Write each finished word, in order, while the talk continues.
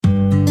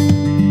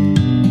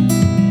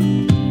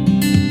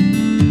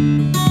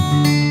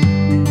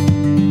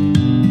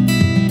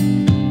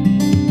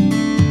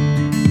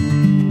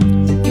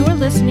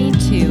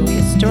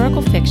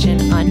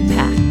Fiction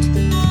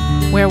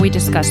Unpacked, where we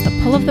discuss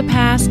the pull of the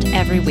past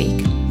every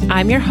week.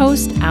 I'm your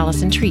host,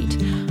 Allison Treat.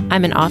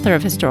 I'm an author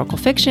of historical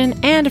fiction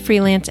and a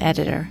freelance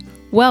editor.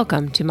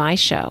 Welcome to my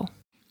show.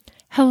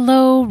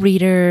 Hello,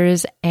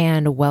 readers,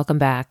 and welcome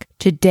back.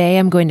 Today,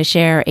 I'm going to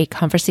share a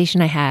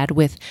conversation I had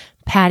with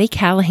Patti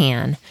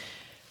Callahan.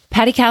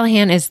 Patti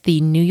Callahan is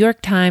the New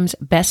York Times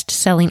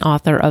best-selling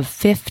author of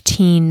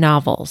 15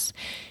 novels.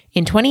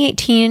 In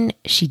 2018,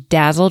 she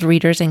dazzled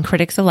readers and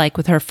critics alike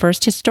with her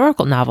first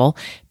historical novel,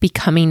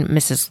 Becoming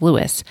Mrs.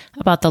 Lewis,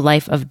 about the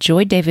life of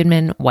Joy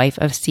Davidman, wife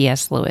of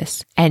C.S.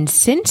 Lewis. And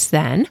since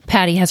then,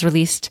 Patti has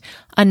released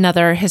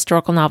another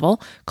historical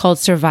novel called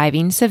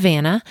Surviving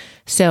Savannah.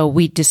 So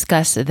we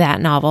discuss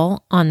that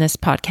novel on this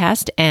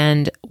podcast.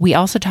 And we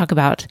also talk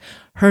about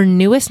her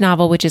newest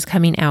novel, which is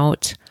coming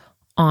out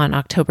on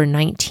October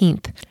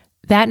 19th.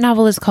 That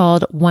novel is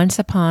called Once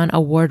Upon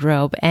a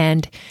Wardrobe,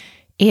 and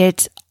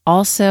it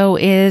also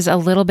is a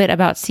little bit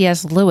about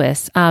C.S.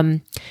 Lewis.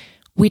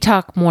 We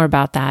talk more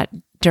about that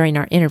during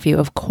our interview,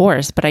 of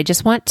course, but I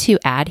just want to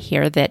add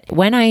here that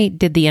when I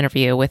did the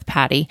interview with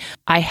Patti,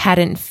 I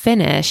hadn't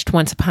finished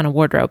Once Upon a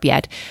Wardrobe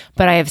yet,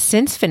 but I have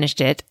since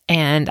finished it,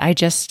 and I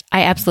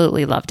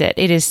absolutely loved it.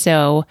 It is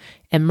so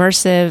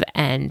immersive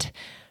and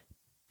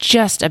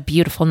just a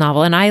beautiful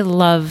novel, and I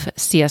love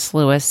C.S.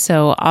 Lewis,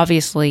 so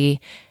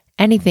obviously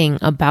anything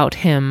about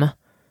him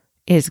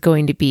is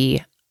going to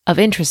be of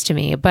interest to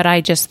me, but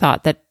I just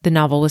thought that the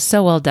novel was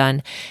so well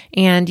done,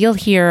 and you'll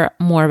hear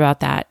more about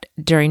that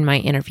during my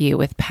interview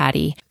with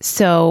Patti.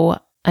 So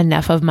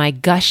enough of my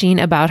gushing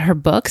about her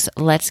books.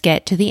 Let's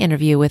get to the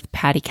interview with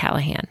Patti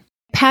Callahan.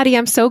 Patti,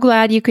 I'm so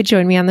glad you could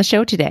join me on the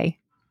show today.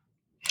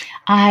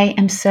 I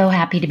am so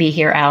happy to be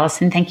here,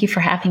 Allison. Thank you for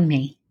having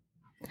me.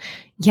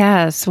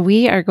 Yes,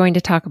 we are going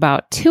to talk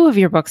about two of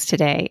your books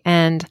today,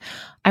 and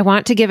I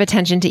want to give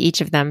attention to each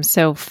of them.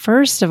 So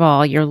first of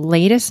all, your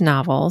latest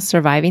novel,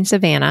 Surviving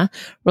Savannah,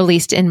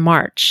 released in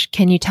March.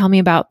 Can you tell me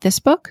about this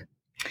book?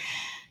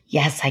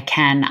 Yes, I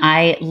can.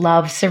 I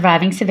love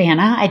Surviving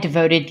Savannah. I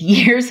devoted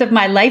years of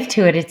my life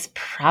to it. It's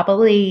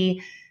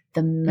probably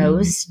the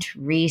most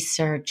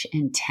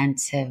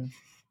research-intensive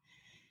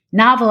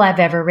novel I've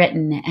ever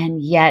written,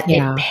 and yet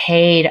it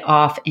paid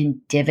off in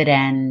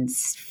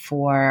dividends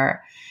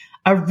for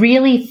a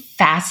really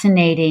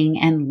fascinating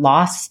and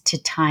lost to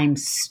time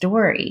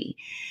story.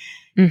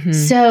 Mm-hmm.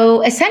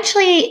 So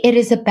essentially, it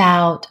is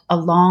about a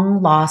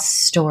long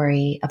lost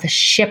story of a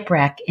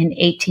shipwreck in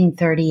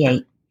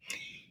 1838.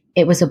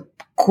 It was a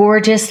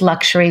gorgeous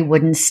luxury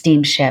wooden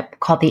steamship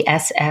called the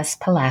SS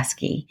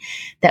Pulaski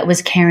that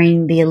was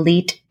carrying the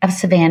elite of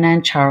Savannah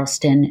and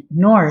Charleston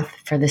north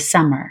for the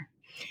summer.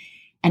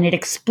 And it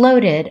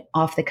exploded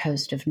off the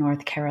coast of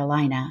North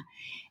Carolina.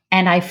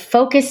 And I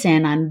focus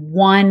in on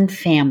one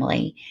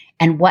family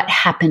and what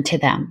happened to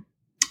them.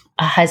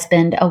 A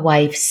husband, a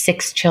wife,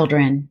 6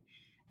 children,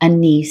 a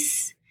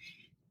niece,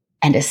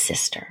 and a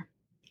sister.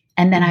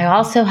 And then I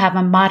also have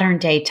a modern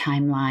day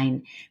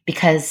timeline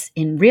because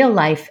in real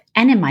life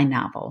and in my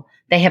novel,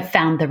 they have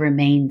found the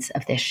remains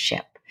of this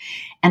ship.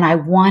 And I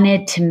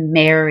wanted to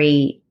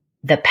marry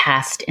the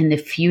past and the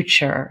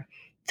future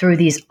through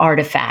these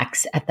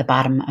artifacts at the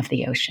bottom of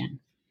the ocean.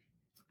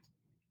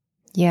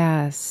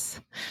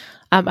 Yes.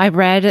 I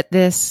read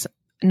this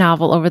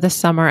novel over the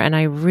summer and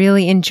I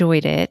really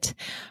enjoyed it.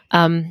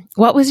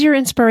 What was your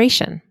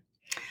inspiration?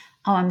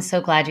 Oh, I'm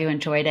so glad you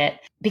enjoyed it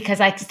because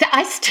I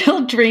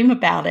still dream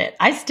about it.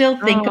 I still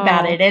think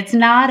about it. It's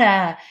not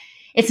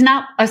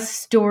a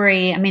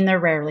story. I mean, there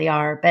rarely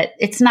are, but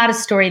it's not a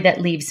story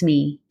that leaves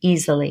me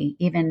easily,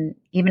 even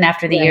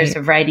after the years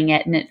of writing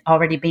it and it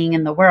already being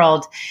in the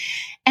world.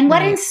 And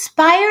what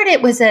inspired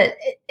it was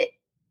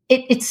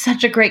it's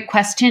such a great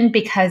question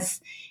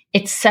because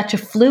it's such a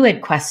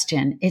fluid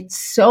question. It's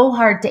so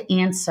hard to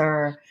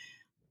answer.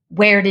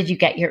 Where did you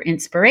get your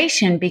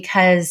inspiration?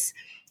 Because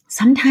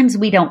sometimes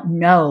we don't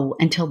know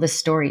until the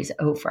story's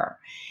over.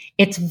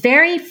 It's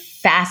very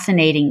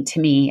fascinating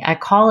to me. I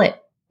call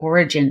it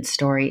origin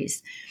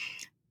stories.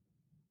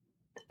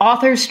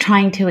 Authors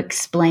trying to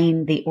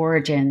explain the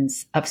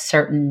origins of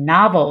certain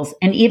novels.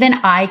 And even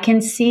I can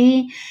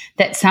see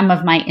that some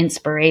of my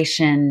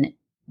inspiration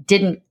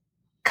didn't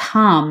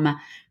come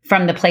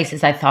from the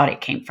places I thought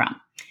it came from.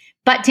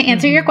 But to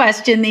answer your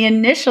question, the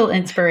initial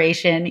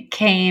inspiration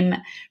came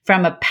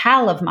from a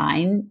pal of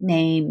mine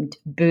named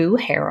Boo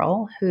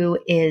Harrell, who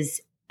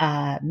is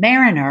a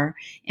mariner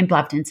in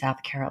Bluffton,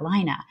 South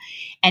Carolina.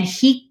 And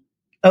he,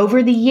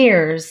 over the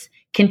years,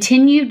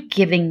 continued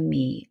giving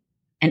me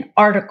an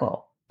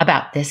article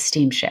about this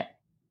steamship.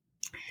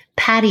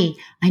 Patti,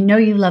 I know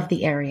you love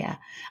the area.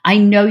 I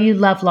know you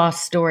love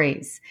lost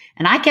stories.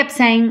 And I kept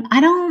saying, I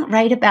don't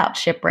write about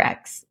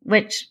shipwrecks,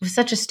 which was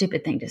such a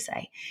stupid thing to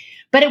say.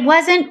 But it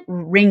wasn't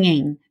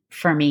ringing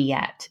for me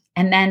yet.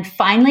 And then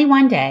finally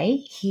one day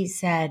he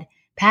said,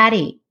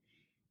 Patti,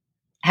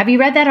 have you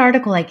read that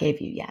article I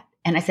gave you yet?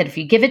 And I said, if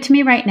you give it to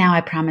me right now,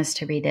 I promise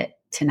to read it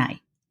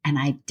tonight. And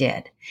I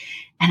did.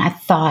 And I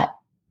thought,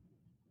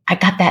 I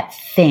got that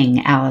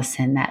thing,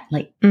 Allison, that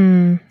like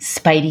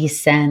spidey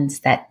sense,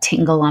 that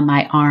tingle on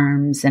my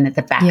arms and at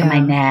the back of my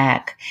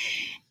neck.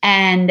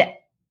 And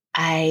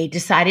I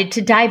decided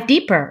to dive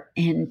deeper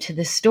into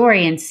the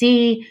story and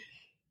see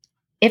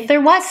if there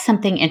was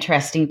something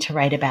interesting to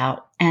write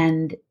about.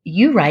 And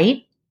you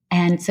write,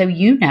 and so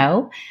you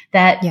know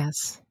that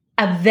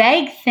a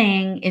vague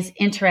thing is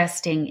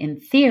interesting in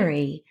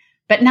theory,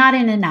 but not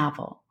in a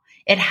novel.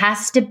 It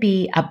has to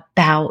be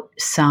about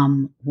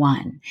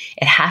someone.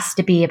 It has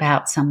to be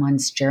about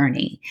someone's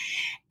journey.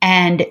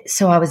 And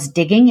so I was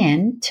digging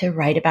in to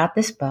write about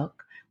this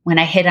book when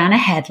I hit on a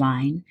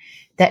headline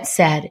that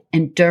said,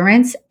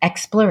 Endurance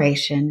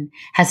Exploration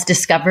has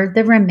discovered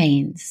the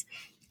remains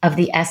of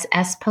the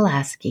SS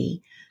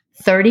Pulaski,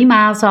 30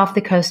 miles off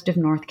the coast of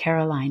North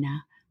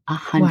Carolina,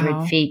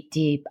 100 feet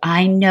deep.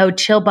 I know,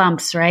 chill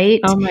bumps,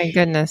 right? Oh my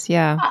goodness,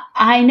 yeah.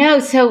 I know.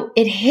 So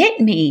it hit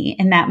me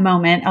in that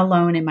moment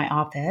alone in my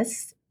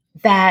office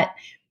that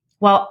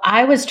while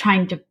I was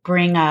trying to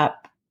bring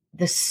up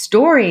the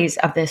stories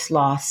of this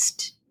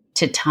lost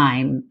to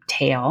time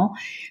tale,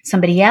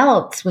 somebody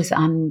else was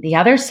on the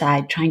other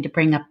side trying to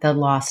bring up the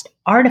lost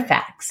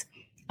artifacts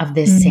of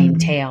this same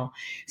tale.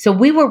 So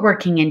we were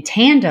working in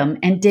tandem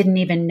and didn't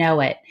even know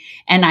it.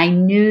 And I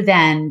knew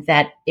then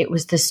that it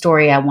was the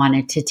story I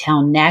wanted to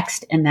tell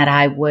next, and that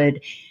I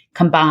would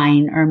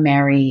combine or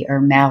marry or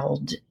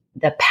meld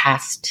the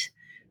past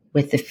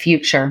with the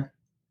future.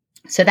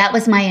 So that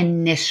was my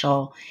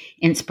initial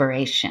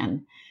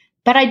inspiration.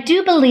 But I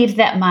do believe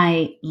that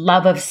my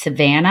love of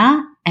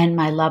Savannah and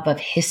my love of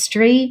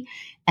history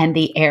and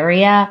the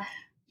area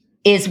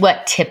is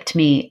what tipped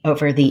me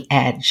over the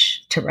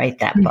edge to write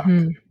that book.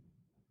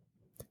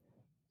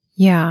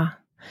 Yeah.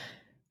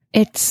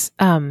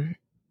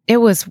 It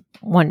was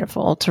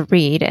wonderful to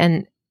read.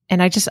 And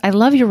I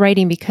love your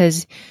writing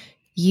because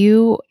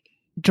you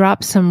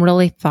drop some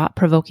really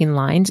thought-provoking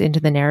lines into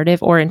the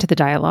narrative or into the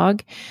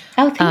dialogue.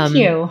 Oh, thank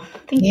you.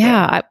 Thank you.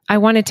 I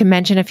wanted to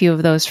mention a few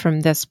of those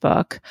from this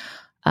book,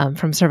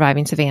 from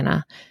Surviving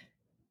Savannah.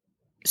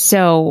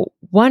 So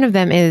one of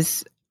them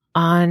is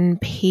on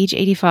page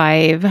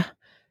 85.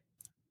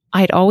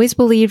 I'd always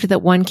believed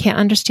that one can't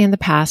understand the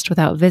past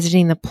without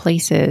visiting the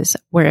places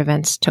where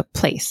events took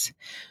place.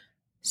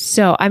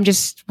 So I'm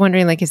just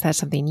wondering, like, is that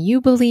something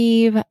you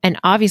believe? And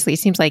obviously it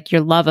seems like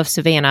your love of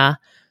Savannah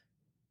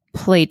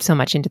played so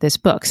much into this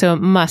book. So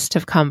it must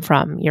have come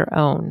from your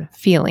own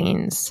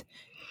feelings.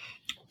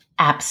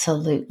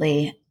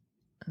 Absolutely.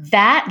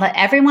 That, like,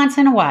 every once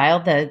in a while,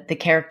 the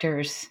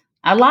characters,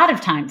 a lot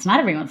of times, not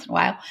every once in a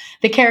while,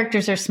 the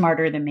characters are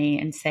smarter than me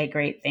and say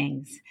great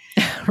things.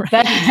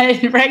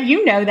 Right. But, right,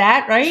 you know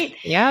that, right?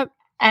 Yep.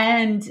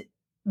 And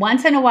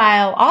once in a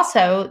while,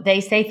 also, they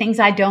say things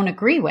I don't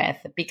agree with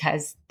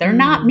because they're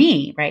not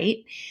me, right?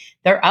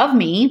 They're of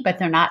me, but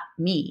they're not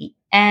me.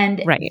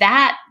 And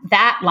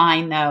that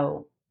line,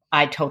 though,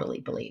 I totally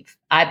believe.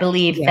 I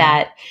believe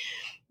that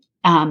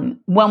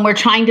when we're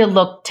trying to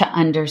look to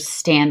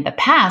understand the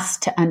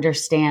past, to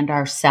understand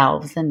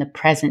ourselves in the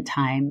present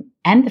time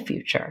and the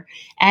future,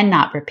 and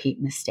not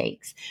repeat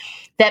mistakes,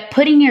 that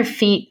putting your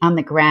feet on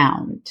the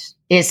ground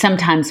is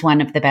sometimes one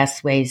of the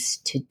best ways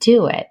to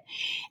do it.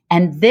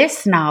 And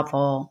this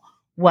novel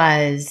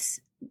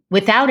was,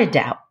 without a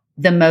doubt,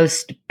 the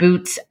most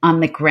boots on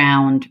the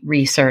ground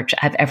research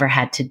I've ever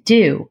had to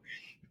do.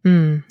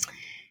 And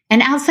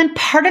Allison,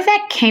 part of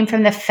that came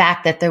from the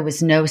fact that there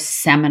was no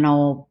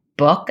seminal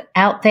book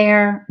out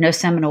there, no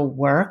seminal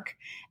work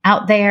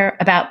out there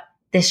about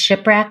this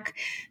shipwreck.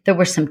 There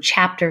were some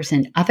chapters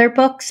in other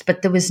books,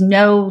 but there was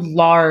no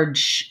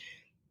large,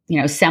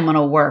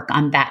 seminal work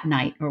on that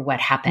night or what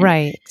happened.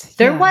 Right.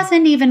 There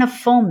wasn't even a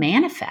full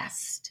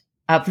manifest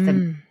of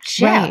the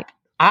ship. Right.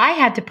 I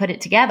had to put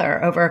it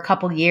together over a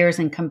couple years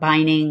and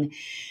combining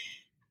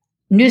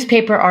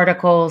newspaper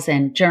articles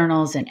and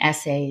journals and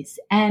essays.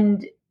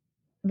 And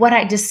what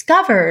I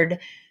discovered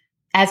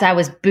as I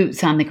was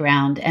boots on the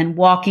ground and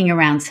walking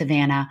around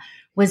Savannah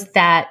was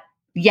that,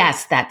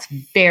 yes, that's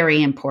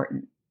very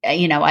important.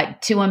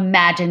 To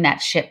imagine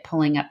that ship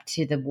pulling up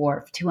to the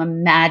wharf, to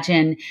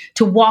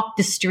walk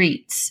the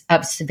streets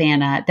of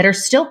Savannah that are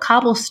still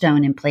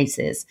cobblestone in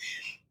places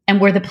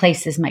and were the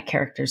places my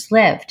characters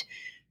lived.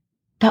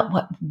 But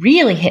what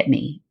really hit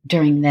me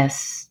during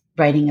this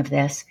writing of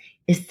this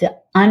is the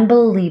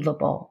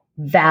unbelievable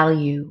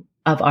value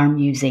of our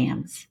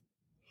museums.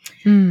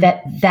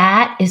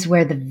 That is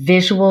where the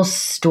visual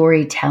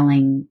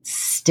storytelling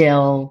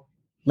still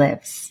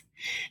lives.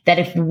 That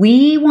if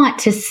we want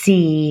to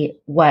see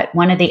what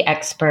one of the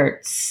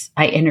experts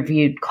I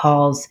interviewed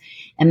calls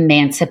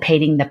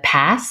emancipating the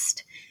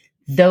past,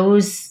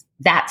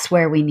 that's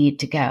where we need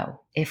to go.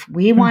 If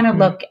we want to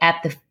look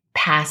at the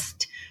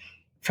past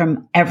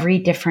from every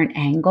different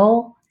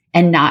angle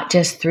and not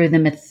just through the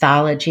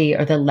mythology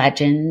or the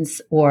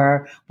legends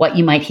or what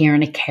you might hear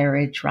in a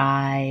carriage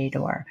ride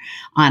or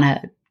on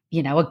a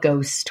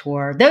ghost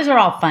tour. Those are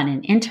all fun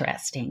and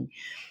interesting.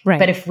 Right.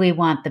 But if we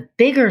want the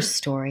bigger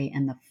story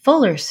and the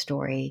fuller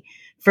story,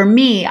 for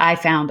me, I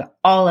found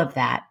all of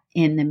that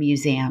in the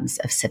museums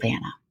of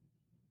Savannah.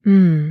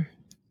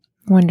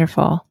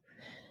 Wonderful.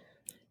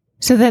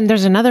 So then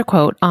there's another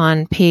quote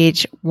on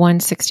page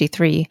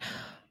 163.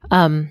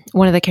 One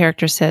of the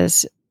characters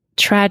says,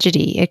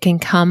 "Tragedy, it can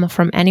come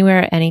from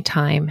anywhere at any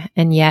time,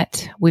 and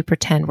yet we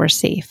pretend we're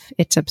safe.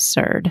 It's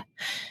absurd."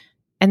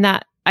 And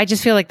that, I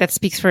just feel like that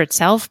speaks for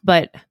itself.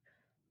 But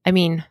I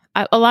mean,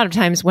 a lot of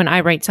times when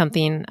I write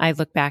something, I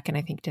look back and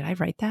I think, did I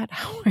write that?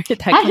 Where did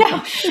that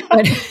come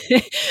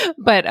from?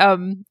 But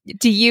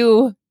do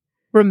you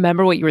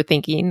remember what you were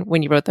thinking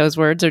when you wrote those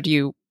words, or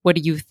what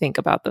do you think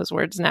about those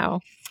words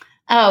now?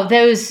 Oh,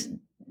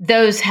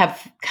 those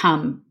have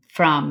come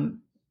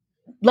from,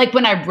 like,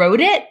 when I wrote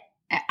it,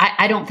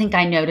 I don't think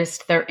I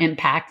noticed their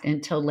impact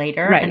until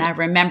later. Right. And I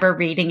remember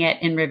reading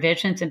it in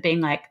revisions and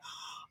being like,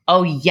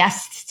 oh,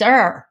 yes,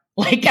 sir.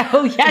 Like,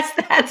 oh, yes,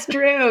 that's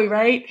true.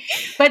 Right.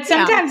 But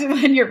sometimes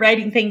when you're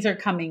writing, things are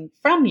coming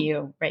from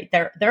you, right?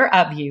 They're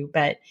of you,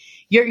 but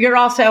you're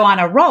also on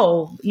a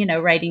roll,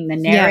 writing the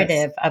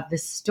narrative of the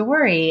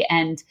story.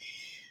 And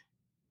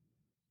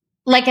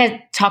like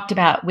I talked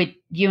about with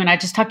you, and I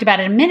just talked about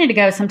it a minute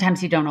ago,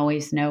 sometimes you don't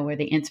always know where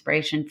the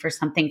inspiration for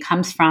something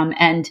comes from.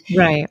 And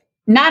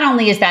not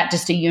only is that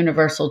just a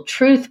universal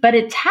truth, but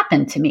it's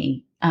happened to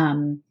me.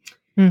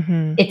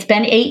 It's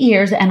been 8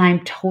 years and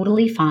I'm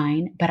totally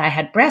fine, but I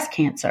had breast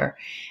cancer.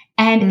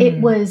 And it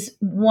was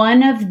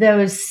one of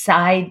those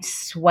side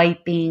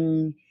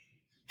swiping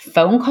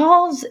phone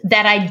calls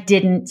that I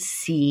didn't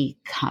see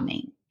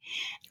coming.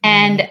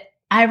 And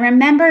I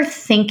remember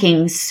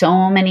thinking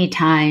so many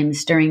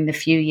times during the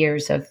few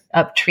years of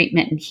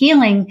treatment and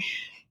healing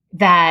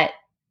that,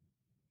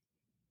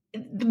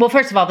 well,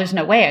 first of all, there's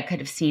no way I could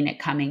have seen it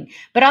coming,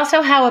 but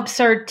also how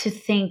absurd to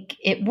think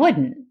it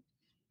wouldn't,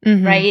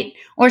 right?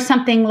 Or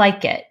something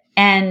like it,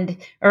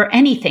 or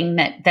anything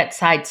that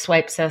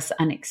sideswipes us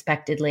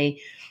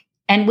unexpectedly.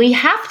 And we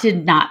have to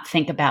not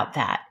think about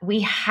that.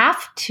 We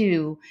have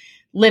to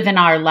live in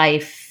our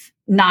life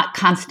not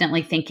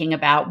constantly thinking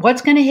about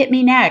what's going to hit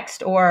me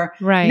next, or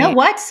you know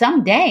what,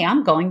 someday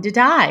I'm going to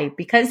die,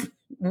 because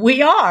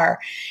we are.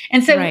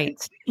 And so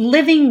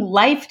living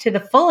life to the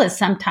fullest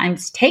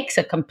sometimes takes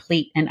a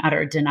complete and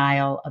utter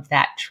denial of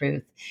that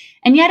truth.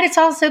 And yet it's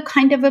also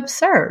kind of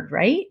absurd,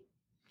 right?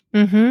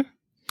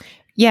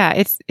 Yeah,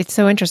 it's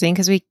so interesting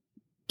because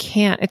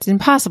it's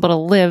impossible to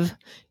live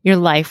your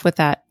life with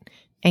that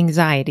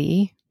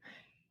anxiety.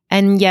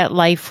 And yet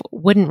life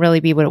wouldn't really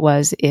be what it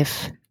was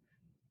if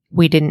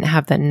we didn't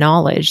have the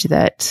knowledge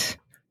that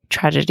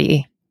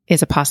tragedy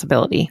is a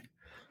possibility.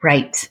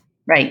 Right.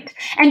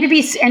 And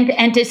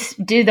to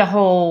do the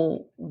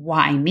whole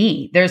why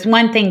me? There's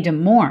one thing to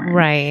mourn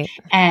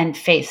and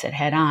face it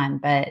head on,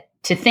 but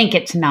to think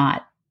it's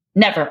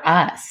never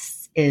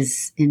us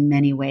is in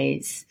many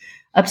ways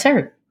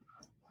absurd.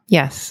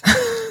 Yes.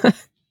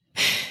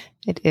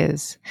 It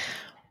is.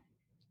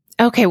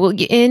 Okay, well,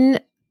 in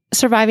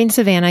Surviving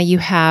Savannah, you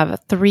have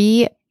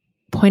 3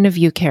 point of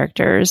view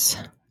characters.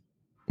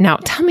 Now,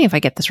 tell me if I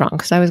get this wrong,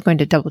 because I was going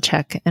to double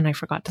check and I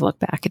forgot to look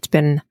back. It's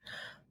been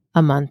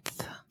a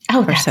month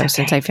or so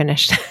since I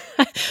finished.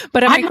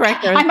 But am I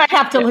correct? I might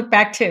have to look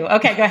back too.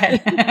 Okay, go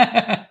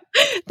ahead.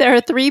 There are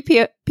 3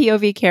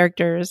 POV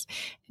characters.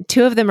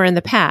 2 of them are in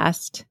the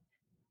past,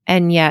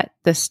 and yet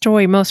the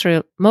story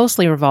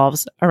mostly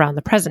revolves around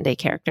the present day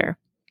character.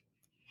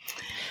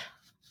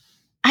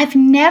 I've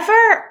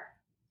never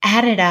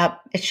added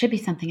up. It should be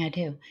something I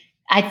do.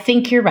 I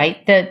think you're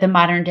right. The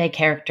modern day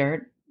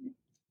character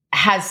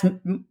has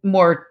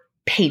more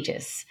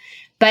pages.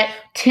 But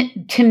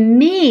to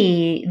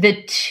me,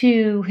 the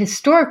 2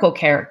 historical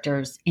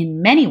characters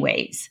in many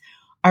ways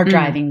are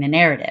driving the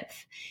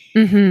narrative,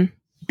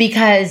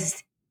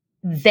 because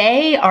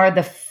they are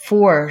the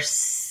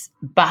force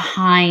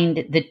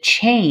behind the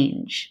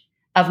change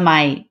of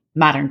my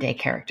modern day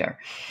character.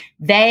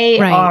 They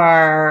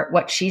are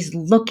what she's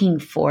looking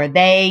for.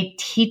 They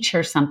teach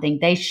her something.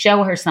 They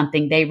show her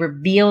something. They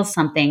reveal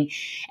something.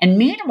 And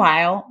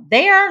meanwhile,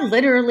 they are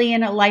literally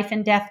in a life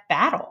and death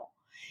battle.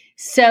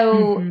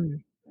 So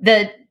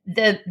the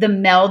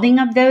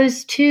melding of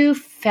those 2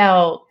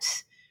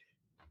 felt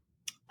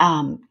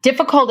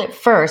difficult at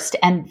first.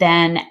 And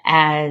then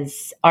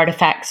as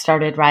artifacts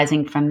started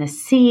rising from the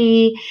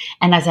sea,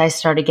 and as I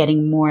started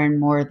getting more and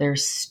more of their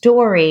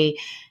story,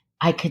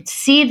 I could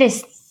see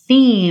this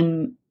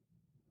theme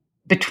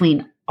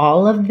between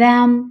all of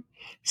them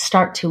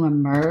start to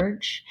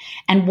emerge.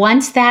 And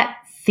once that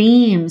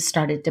theme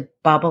started to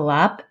bubble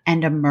up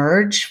and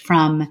emerge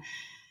from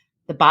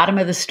the bottom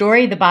of the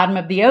story, the bottom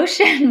of the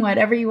ocean,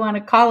 whatever you want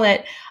to call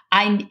it,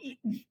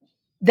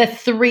 the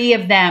 3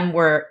 of them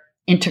were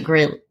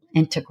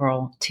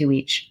integral to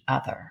each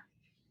other.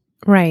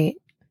 Right.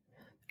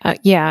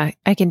 Yeah,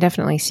 I can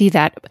definitely see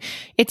that.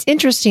 It's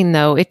interesting,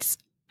 though. It's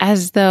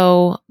as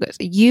though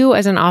you,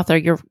 as an author,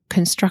 you're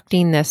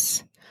constructing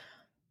this,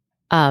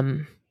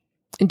 doing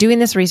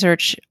this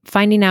research,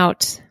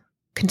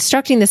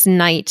 constructing this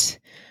night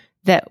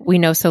that we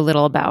know so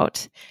little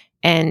about.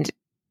 And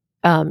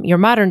your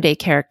modern day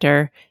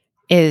character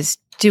is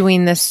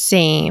doing the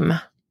same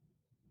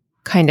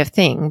kind of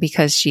thing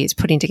because she's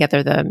putting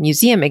together the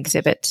museum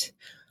exhibit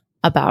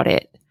about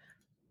it.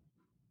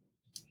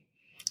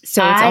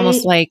 So it's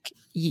almost like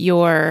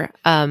your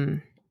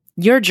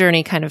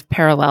journey kind of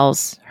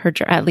parallels her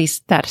journey. At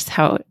least that's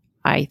how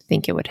I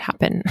think it would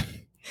happen.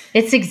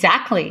 It's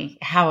exactly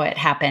how it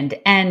happened.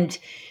 And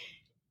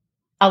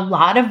a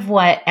lot of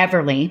what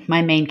Everly,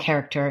 my main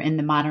character in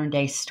the modern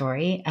day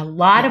story, a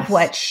lot of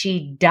what she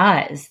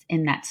does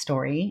in that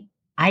story,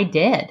 I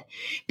did,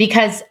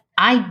 because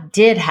I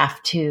did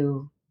have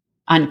to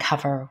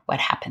uncover what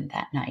happened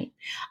that night.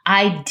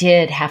 I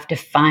did have to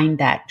find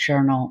that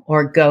journal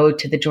or go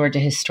to the Georgia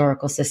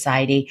Historical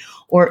Society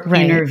or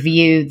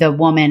interview the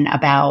woman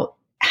about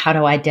how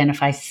to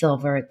identify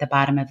silver at the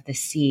bottom of the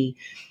sea.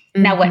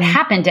 Mm-hmm. Now, what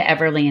happened to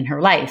Everly in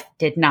her life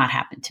did not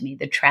happen to me.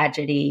 The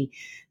tragedy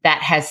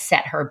that has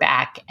set her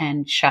back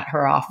and shut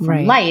her off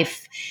from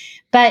life.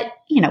 But,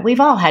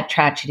 we've all had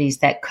tragedies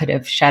that could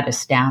have shut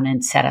us down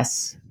and set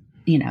us,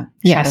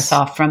 shut us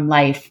off from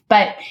life.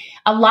 But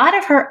a lot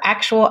of her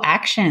actual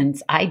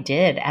actions I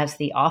did as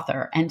the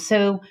author. And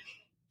so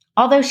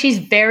although she's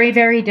very,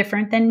 very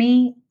different than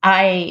me,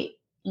 I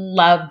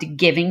loved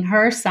giving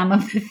her some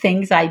of the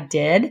things I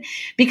did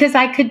because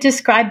I could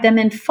describe them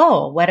in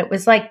full, what it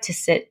was like to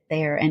sit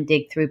there and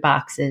dig through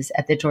boxes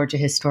at the Georgia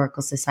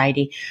Historical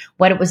Society,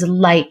 what it was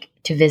like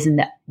to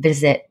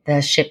visit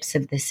the Ships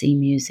of the Sea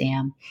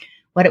Museum,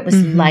 what it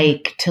was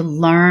like to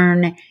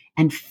learn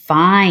and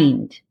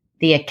find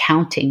the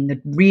accounting, the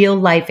real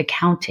life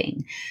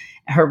accounting.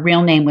 Her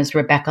real name was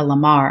Rebecca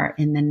Lamar.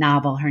 In the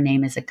novel, her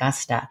name is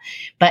Augusta.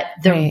 But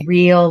the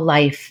real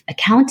life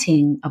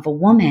accounting of a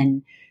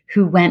woman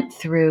who went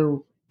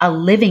through a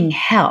living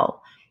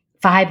hell,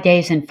 5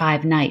 days and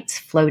 5 nights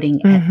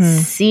floating at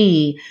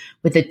sea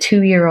with a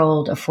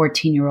 2-year-old, a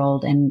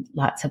 14-year-old, and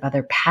lots of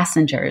other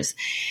passengers.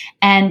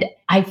 And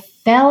I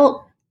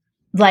felt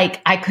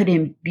like I could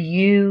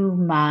imbue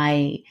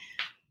my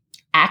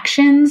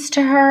actions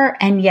to her,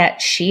 and yet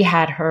she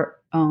had her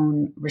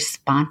own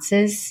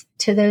responses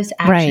to those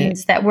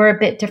actions that were a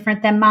bit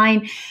different than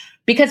mine,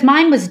 because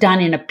mine was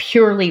done in a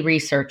purely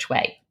research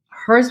way.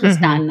 Hers was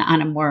done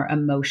on a more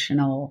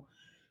emotional,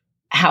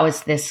 how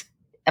is this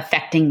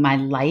affecting my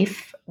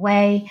life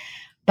way?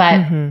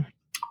 But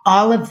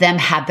all of them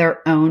had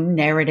their own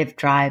narrative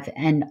drive,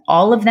 and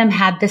all of them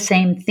had the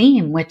same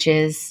theme, which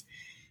is,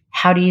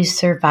 how do you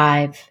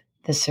survive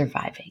the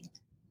surviving?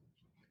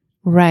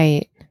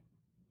 Right.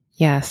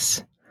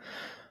 Yes.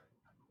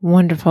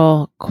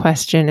 Wonderful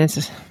question.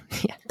 It's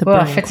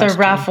a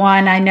rough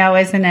one, I know,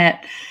 isn't it?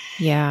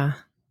 Yeah.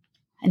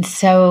 And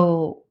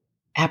so,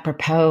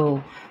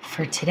 apropos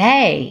for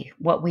today,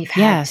 what we've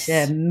had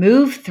to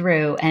move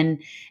through,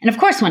 and of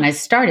course, when I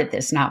started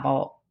this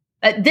novel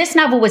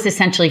was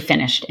essentially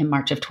finished in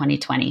March of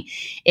 2020.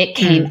 It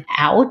came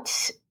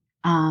out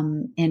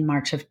in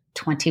March of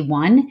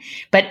 21,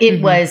 but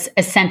it was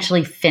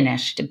essentially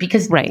finished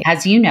because,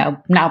 as you know,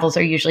 novels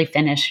are usually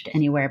finished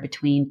anywhere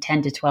between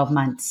 10 to 12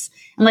 months,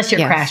 unless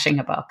you're crashing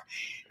a book.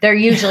 They're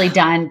usually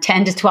done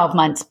 10 to 12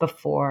 months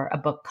before a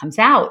book comes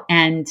out.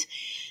 And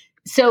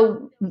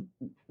so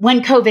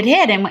when COVID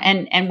hit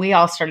and we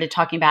all started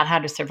talking about how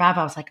to survive,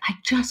 I was like, I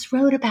just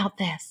wrote about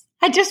this.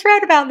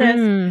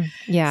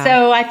 Yeah.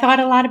 So I thought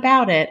a lot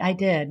about it. I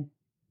did.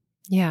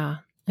 Yeah,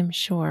 I'm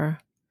sure.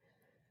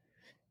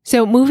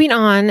 So moving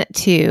on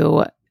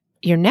to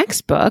your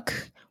next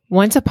book,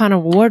 Once Upon a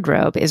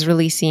Wardrobe, is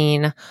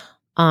releasing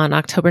on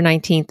October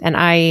 19th. And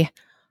I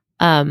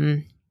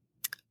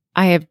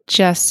have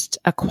just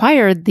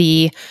acquired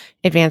the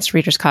advanced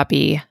reader's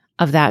copy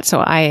of that. So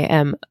I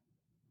am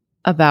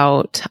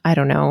about,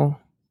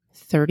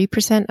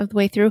 30% of the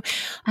way through.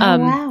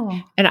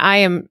 Wow. And I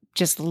am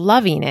just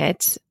loving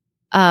it.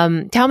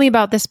 Tell me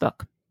about this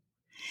book.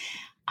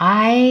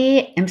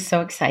 I am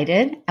so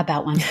excited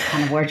about Once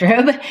Upon a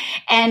Wardrobe.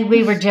 And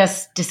we were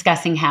just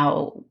discussing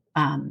how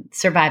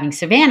Surviving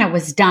Savannah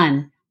was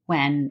done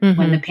when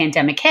the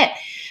pandemic hit.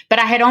 But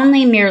I had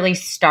only merely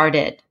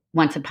started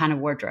Once Upon a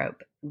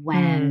Wardrobe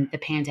when the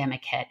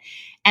pandemic hit.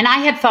 And I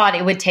had thought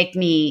it would take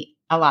me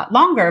a lot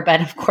longer,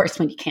 but of course,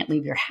 when you can't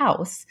leave your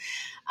house.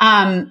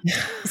 And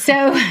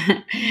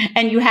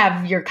you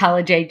have your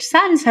college-age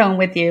sons home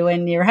with you,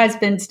 and your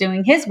husband's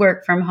doing his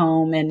work from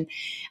home. And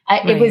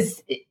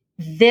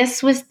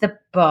this was the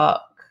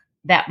book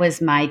that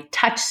was my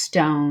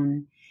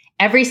touchstone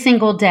every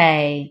single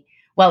day.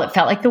 Well, it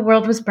felt like the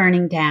world was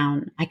burning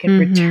down. I could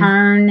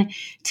return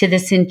to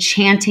this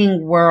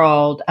enchanting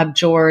world of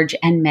George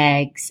and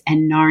Meg's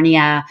and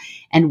Narnia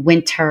and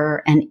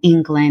winter and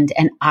England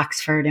and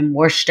Oxford and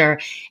Worcester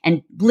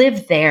and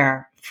live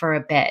there for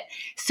a bit.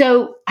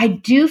 So I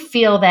do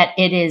feel that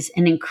it is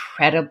an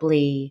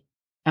incredibly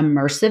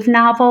immersive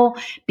novel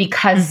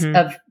because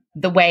of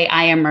the way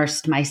I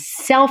immersed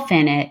myself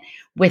in it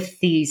with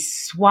these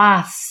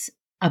swaths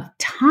of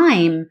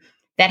time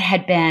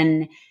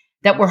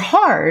that were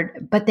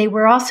hard, but they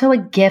were also a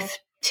gift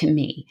to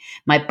me.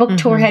 My book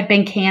tour had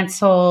been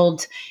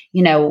canceled.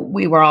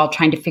 We were all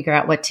trying to figure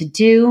out what to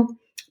do,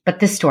 but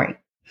the story.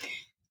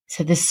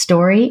 So the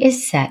story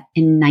is set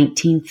in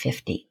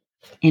 1950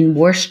 in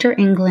Worcester,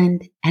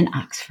 England and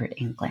Oxford,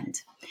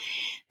 England.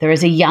 There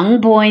is a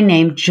young boy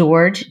named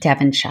George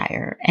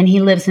Devonshire, and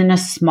he lives in a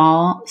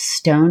small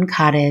stone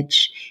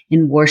cottage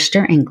in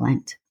Worcester,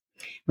 England,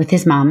 with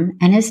his mom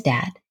and his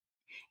dad.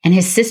 And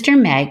his sister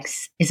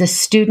Megs is a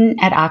student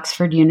at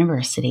Oxford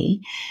University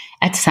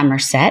at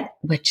Somerset,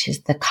 which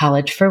is the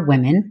college for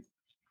women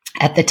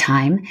at the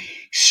time.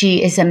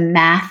 She is a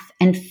math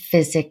and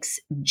physics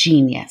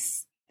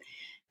genius.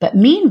 But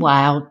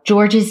meanwhile,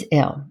 George is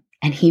ill,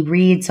 and he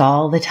reads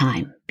all the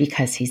time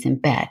because he's in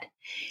bed.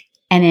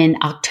 And in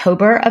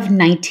October of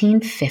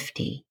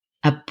 1950,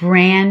 a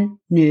brand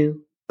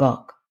new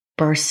book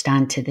burst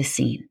onto the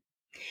scene.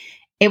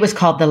 It was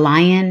called The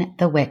Lion,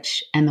 the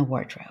Witch, and the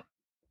Wardrobe.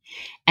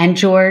 And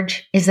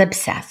George is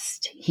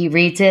obsessed. He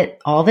reads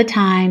it all the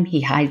time. He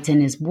hides in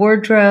his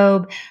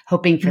wardrobe,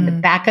 hoping for the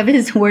back of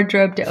his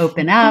wardrobe to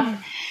open up.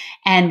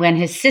 And when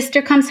his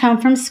sister comes home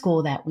from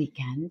school that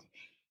weekend,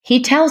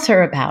 he tells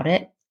her about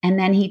it. And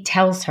then he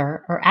tells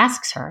her or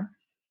asks her,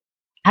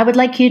 I would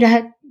like you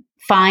to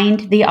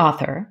find the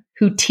author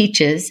who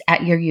teaches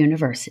at your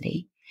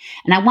university.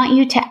 And I want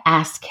you to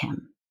ask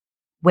him,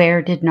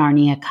 where did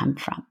Narnia come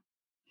from?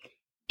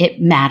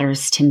 It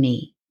matters to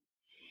me.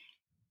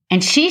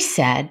 And she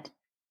said,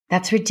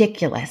 that's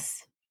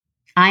ridiculous.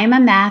 I am a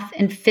math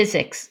and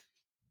physics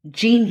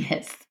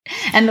genius,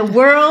 and the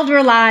world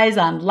relies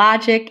on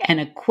logic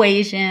and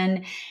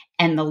equation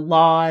and the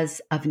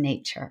laws of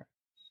nature.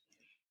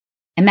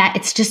 And that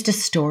it's just a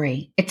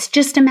story. It's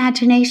just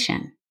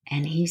imagination.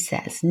 And he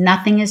says,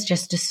 nothing is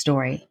just a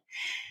story.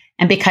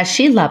 And because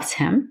she loves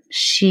him,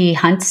 she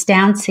hunts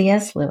down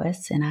C.S.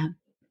 Lewis in a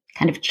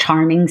kind of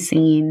charming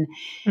scene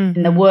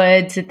in the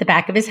woods at the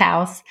back of his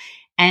house.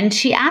 And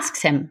she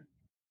asks him,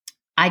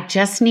 I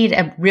just need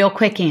a real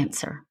quick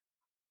answer.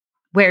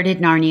 Where did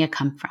Narnia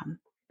come from?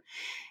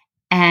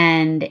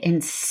 And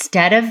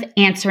instead of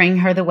answering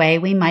her the way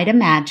we might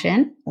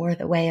imagine, or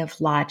the way of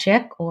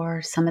logic,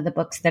 or some of the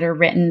books that are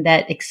written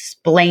that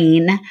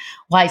explain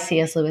why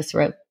C.S. Lewis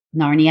wrote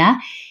Narnia,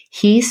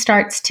 he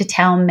starts to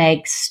tell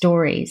Meg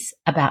stories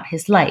about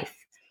his life.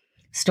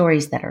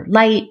 Stories that are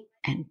light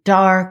and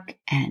dark,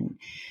 and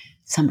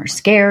some are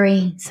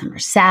scary, some are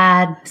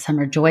sad, some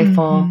are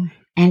joyful.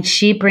 And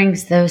she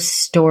brings those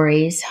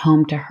stories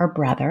home to her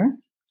brother.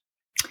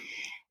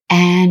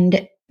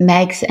 And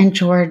Meg's and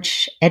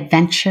George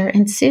adventure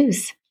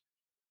ensues.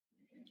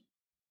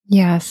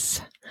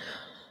 Yes.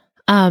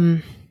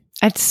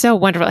 It's so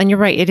wonderful. And you're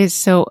right. It is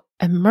so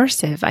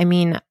immersive. I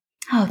mean,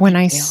 when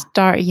I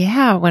start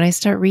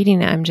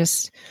reading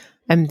it,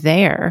 I'm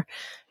there.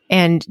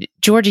 And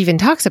George even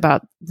talks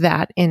about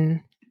that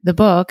in the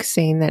book,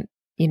 saying that,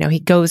 he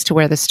goes to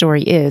where the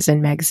story is,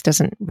 and Megs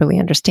doesn't really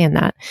understand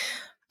that.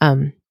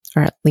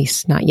 Or at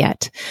least not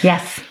yet.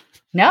 Yes.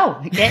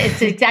 No,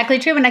 it's exactly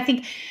true. And I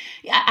think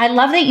I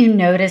love that you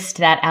noticed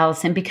that,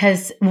 Allison,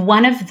 because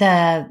one of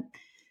the,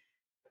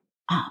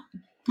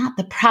 not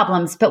the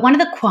problems, but one of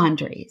the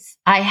quandaries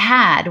I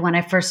had when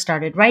I first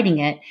started writing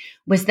it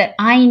was that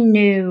I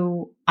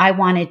knew I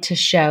wanted to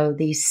show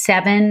these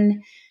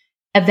 7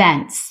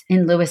 events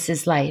in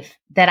Lewis's life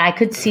that I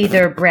could see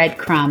their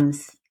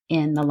breadcrumbs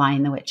in The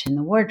Lion, the Witch, and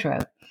the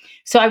Wardrobe.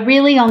 So I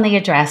really only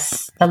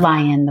address The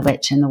Lion, the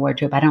Witch, and the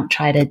Wardrobe. I don't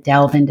try to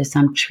delve into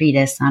some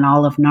treatise on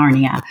all of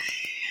Narnia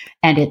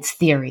and its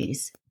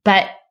theories.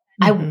 But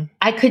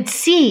I could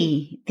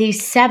see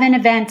these 7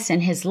 events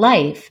in his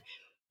life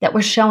that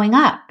were showing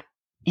up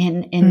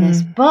in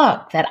this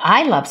book that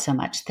I love so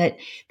much,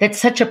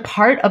 that's such a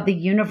part of the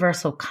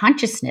universal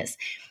consciousness.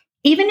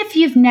 Even if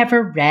you've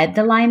never read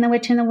The Lion, the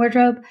Witch, and the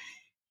Wardrobe,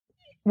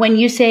 when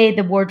you say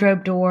the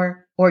wardrobe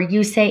door, or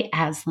you say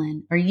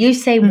Aslan, or you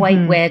say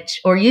White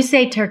Witch, or you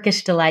say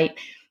Turkish Delight,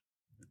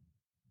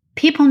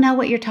 people know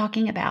what you're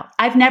talking about.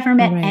 I've never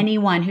met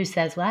anyone who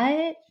says,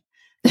 what?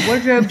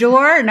 Wardrobe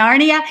door,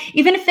 Narnia,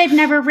 even if they've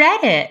never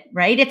read it,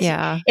 right?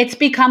 It's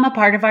become a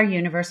part of our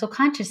universal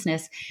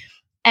consciousness.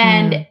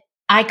 And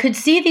I could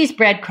see these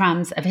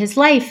breadcrumbs of his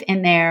life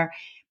in there,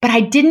 but I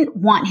didn't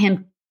want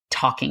him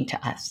talking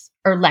to us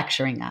or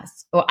lecturing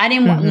us. Or I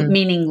didn't want,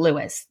 meaning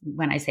Lewis,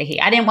 when I say he,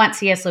 I didn't want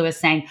C.S. Lewis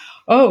saying,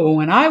 oh,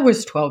 when I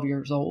was 12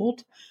 years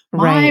old,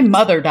 my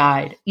mother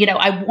died.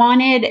 I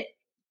wanted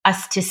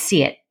us to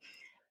see it.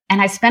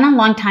 And I spent a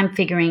long time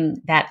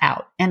figuring that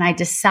out. And I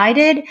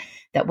decided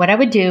that what I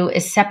would do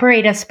is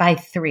separate us by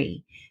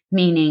 3,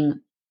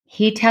 meaning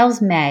he tells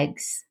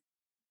Megs,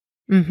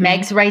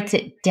 Megs writes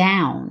it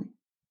down.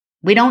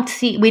 We don't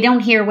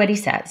hear what he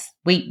says.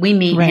 We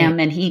meet him,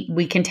 and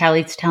we can tell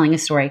he's telling a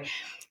story.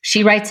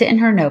 She writes it in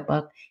her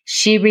notebook.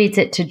 She reads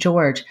it to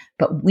George,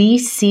 but we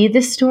see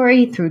the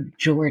story through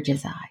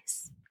George's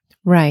eyes.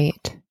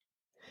 Right.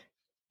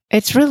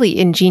 It's really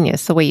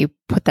ingenious the way you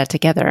put that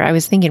together. I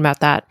was thinking about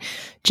that,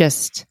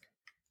 just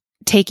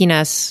taking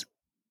us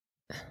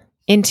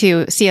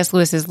into C.S.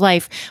 Lewis's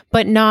life,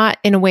 but not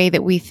in a way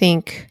that we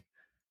think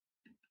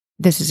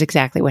this is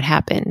exactly what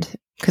happened,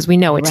 because we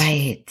know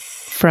it's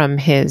from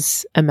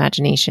his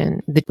imagination,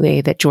 the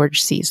way that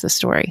George sees the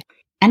story.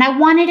 And I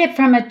wanted it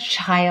from a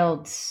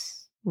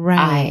child's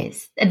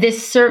eyes.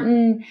 This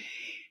certain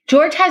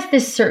George has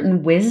this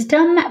certain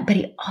wisdom, but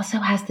he also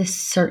has this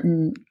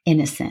certain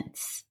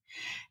innocence.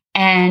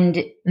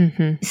 And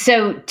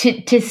so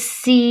to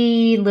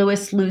see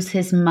Lewis lose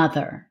his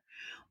mother,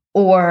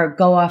 or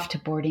go off to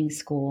boarding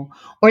school,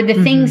 or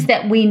the things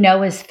that we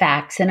know as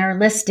facts and are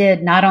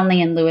listed not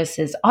only in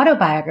Lewis's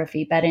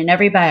autobiography, but in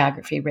every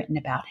biography written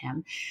about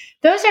him.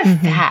 Those are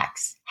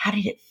facts. How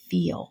did it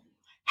feel?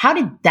 How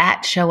did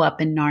that show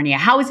up in Narnia?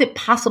 How is it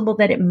possible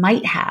that it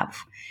might have?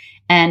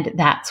 And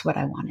that's what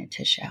I wanted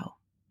to show.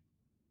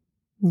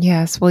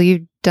 Yes. Well,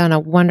 you've done a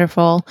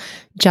wonderful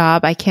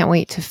job. I can't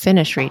wait to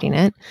finish reading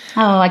it.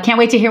 Oh, I can't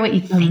wait to hear what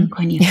you think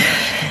when you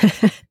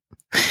finish it.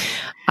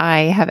 I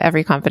have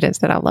every confidence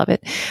that I'll love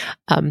it.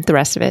 The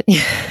rest of it.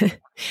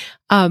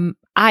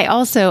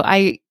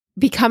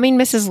 Becoming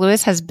Mrs.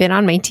 Lewis has been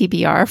on my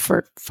TBR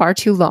for far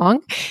too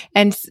long.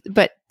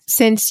 But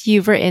since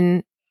you've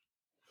written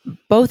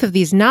both of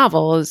these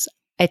novels,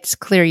 it's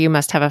clear you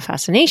must have a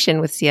fascination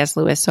with C.S.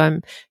 Lewis. So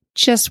I'm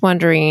just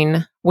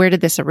wondering, where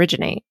did this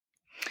originate?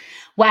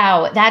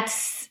 Wow,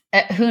 that's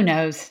who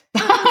knows?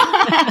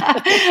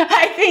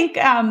 I think,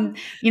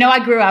 I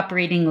grew up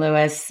reading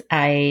Lewis.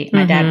 My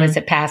dad was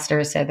a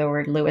pastor, so there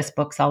were Lewis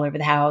books all over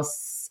the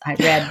house. I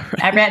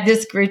read the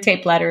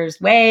Screwtape Letters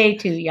way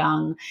too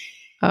young.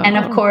 And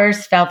of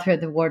course, fell through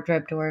the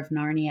wardrobe door of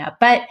Narnia.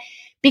 But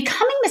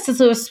becoming Mrs.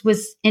 Lewis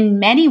was in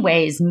many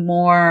ways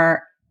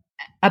more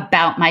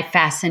about my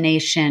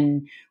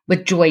fascination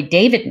with Joy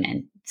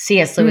Davidman,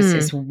 C.S.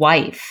 Lewis's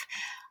wife.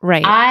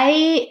 Right.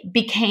 I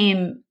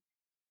became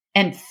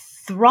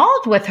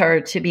enthralled with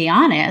her, to be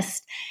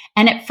honest.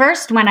 And at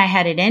first, when I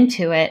headed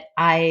into it,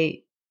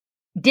 I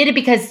did it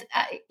because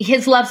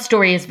his love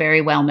story is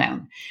very well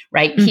known,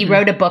 right? He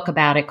wrote a book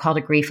about it called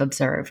A Grief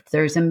Observed.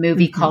 There's a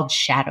movie called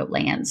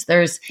Shadowlands.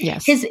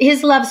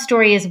 His love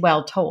story is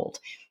well told,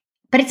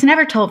 but it's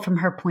never told from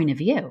her point of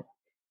view.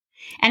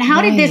 And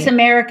how did this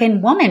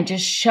American woman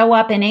just show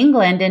up in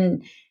England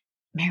and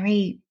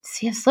marry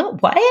C.S.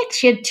 Lewis? What?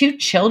 She had 2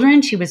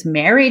 children. She was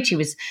married.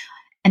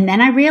 And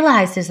then I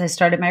realized as I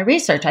started my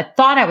research, I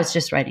thought I was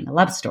just writing a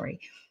love story.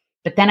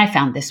 But then I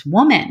found this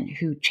woman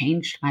who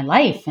changed my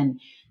life. And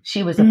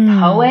she was a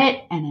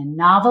poet and a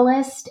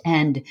novelist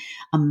and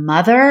a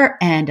mother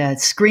and a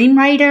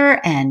screenwriter.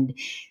 And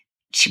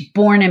she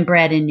born and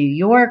bred in New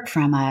York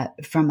from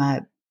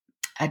a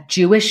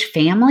Jewish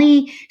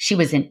family. She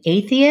was an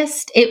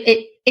atheist.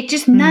 It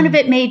just, none of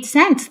it made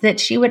sense that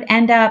she would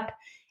end up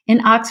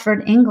in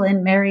Oxford,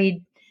 England,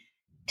 married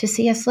to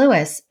C.S.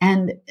 Lewis.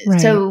 And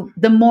so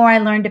the more I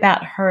learned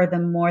about her, the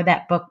more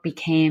that book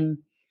became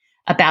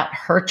about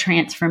her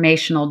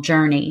transformational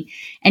journey.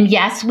 And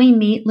yes, we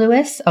meet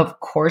Lewis. Of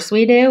course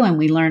we do. And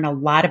we learn a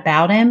lot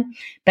about him,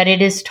 but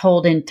it is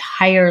told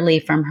entirely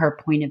from her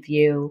point of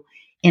view,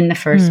 in the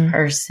first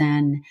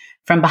person,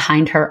 from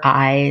behind her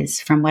eyes,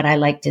 from what I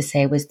like to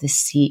say was the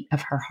seat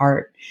of her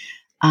heart.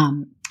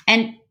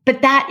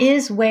 But that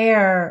is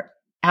where,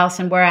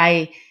 Allison,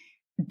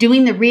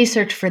 doing the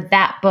research for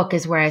that book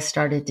is where I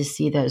started to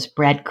see those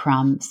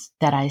breadcrumbs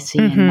that I see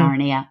in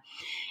Narnia.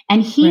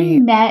 And he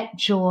met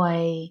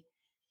Joy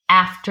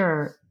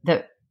after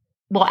the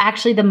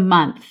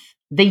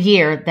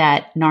year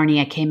that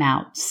Narnia came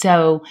out.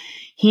 So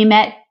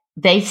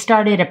they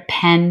started a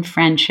pen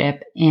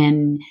friendship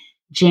in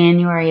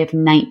January of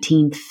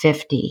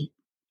 1950.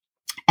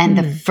 And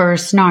the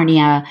first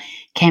Narnia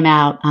came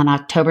out on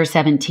October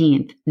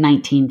 17th,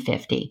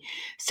 1950.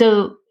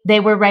 So they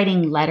were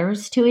writing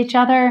letters to each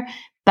other,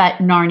 but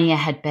Narnia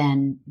had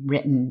been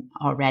written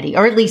already,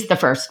 or at least the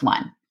first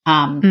one.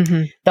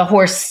 The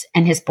Horse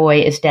and His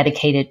Boy is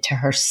dedicated to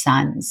her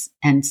sons.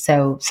 And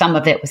so some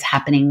of it was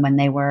happening when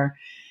they were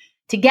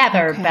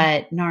together,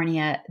 but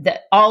Narnia,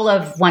 all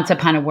of Once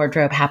Upon a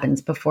Wardrobe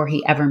happens before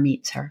he ever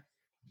meets her.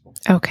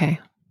 Okay.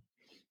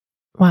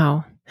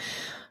 Wow.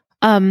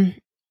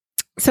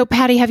 So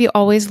Patty, have you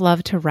always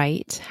loved to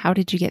write? How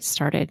did you get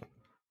started?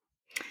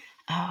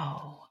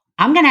 Oh,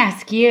 I'm going to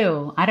ask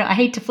you. I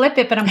hate to flip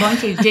it, but I'm going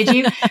to. Did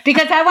you?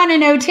 Because I want to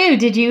know too.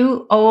 Did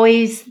you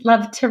always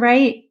love to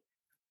write?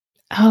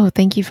 Oh,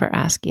 thank you for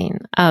asking.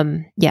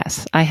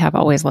 Yes, I have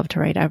always loved to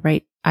write.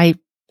 I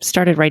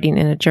started writing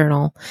in a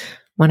journal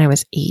when I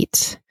was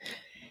 8,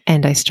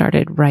 and I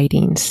started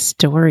writing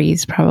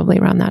stories probably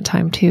around that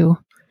time too.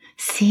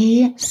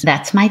 See,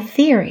 that's my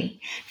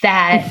theory,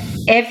 that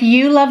if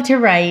you love to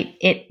write,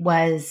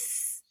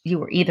 you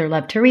were either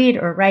love to read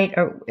or write,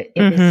 or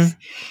it was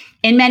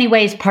in many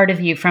ways part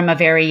of you from a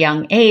very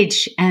young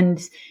age.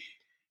 And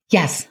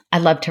yes, I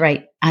love to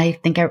write. I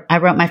think I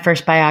wrote my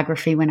first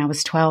biography when I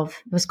was 12.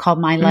 It was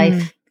called My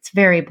Life. It's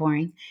very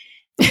boring.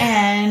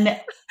 And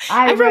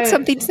I wrote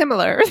something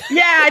similar.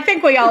 Yeah, I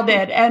think we all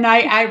did. And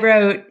I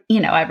wrote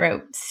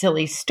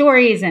silly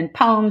stories and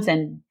poems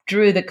and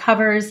drew the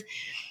covers.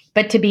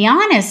 But to be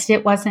honest,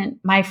 it wasn't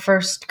my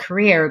first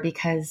career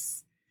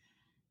because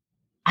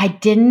I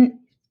don't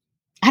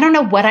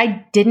know what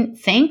I didn't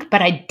think,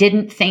 but I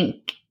didn't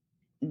think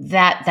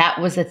that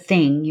was a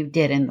thing you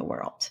did in the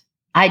world.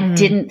 I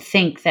didn't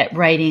think that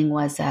writing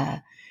was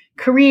a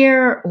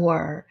career,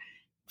 or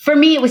for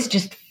me, it was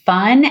just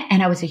fun.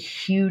 And I was a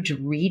huge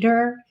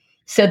reader.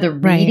 So the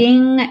Right.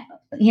 reading,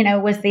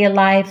 was the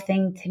alive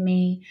thing to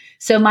me.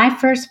 So my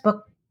first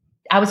book,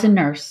 I was a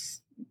nurse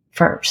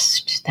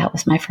first. That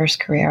was my first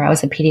career. I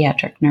was a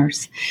pediatric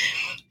nurse.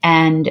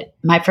 And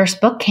my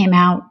first book came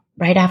out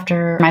right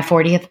after my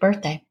 40th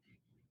birthday.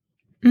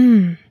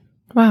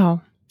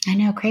 Wow. I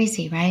know,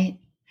 crazy, right?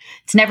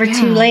 It's never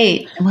too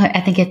late.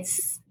 I think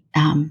it's,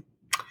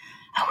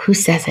 who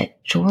says it?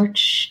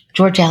 George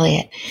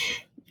Eliot.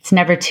 It's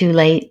never too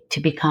late to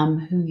become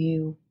who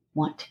you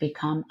want to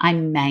become. I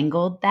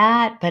mangled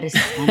that, but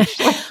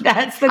essentially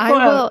that's the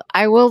quote.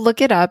 I will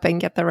look it up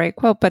and get the right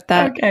quote, but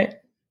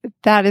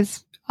that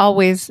is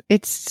always,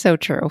 it's so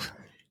true.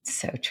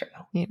 So true.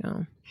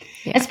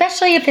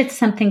 Especially if it's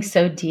something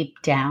so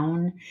deep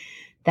down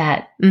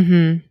that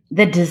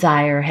the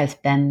desire has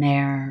been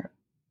there.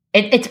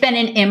 It's been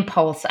an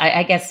impulse.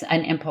 I guess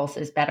an impulse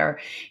is better.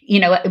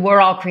 We're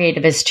all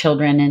creative as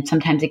children, and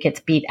sometimes it gets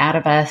beat out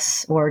of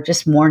us or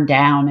just worn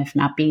down, if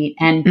not beat.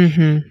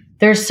 And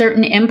there's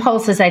certain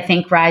impulses I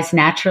think rise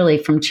naturally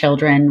from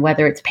children,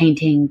 whether it's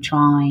painting,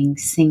 drawing,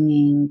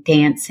 singing,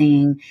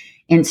 dancing,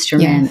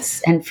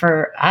 instruments. Yes. And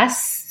for us,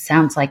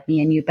 sounds like me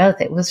and you both,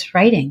 it was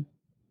writing.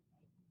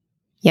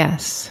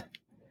 Yes,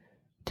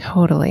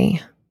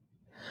 totally.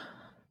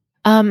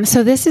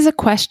 So this is a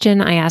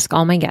question I ask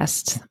all my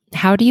guests.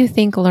 How do you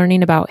think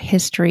learning about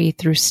history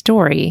through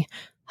story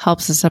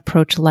helps us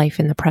approach life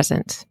in the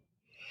present?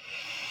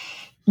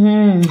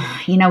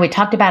 We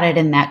talked about it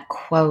in that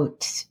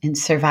quote in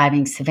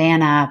Surviving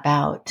Savannah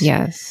about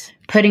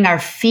putting our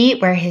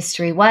feet where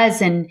history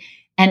was. And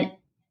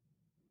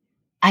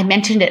I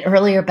mentioned it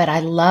earlier, but I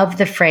love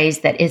the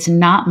phrase that is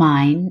not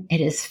mine.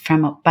 It is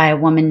by a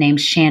woman named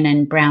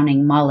Shannon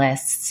Browning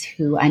Mullis,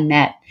 who I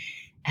met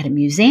at a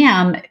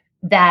museum,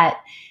 that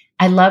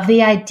I love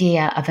the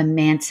idea of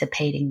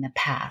emancipating the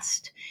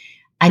past.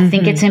 I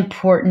think it's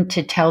important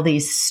to tell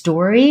these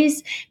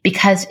stories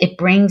because it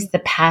brings the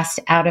past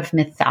out of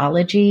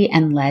mythology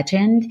and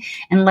legend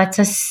and lets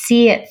us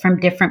see it from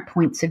different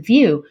points of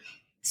view.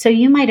 So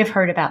you might have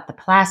heard about the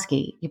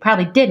Pulaski. You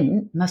probably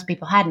didn't. Most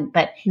people hadn't.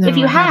 But if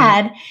you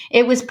had,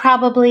 it was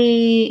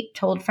probably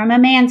told from a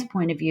man's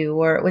point of view,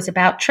 or it was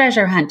about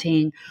treasure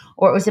hunting,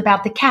 or it was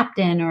about the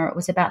captain, or it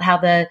was about how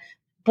the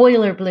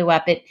boiler blew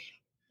up.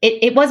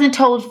 It wasn't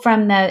told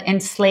from the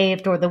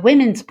enslaved or the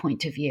women's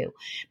point of view.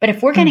 But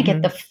if we're going to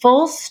get the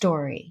full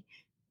story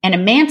and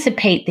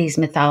emancipate these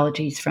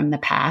mythologies from the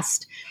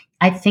past,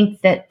 I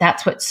think that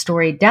that's what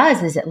story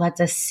does, is it lets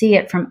us see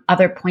it from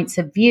other points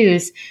of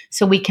views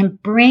so we can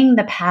bring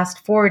the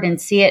past forward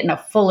and see it in a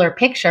fuller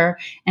picture.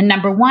 And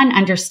number one,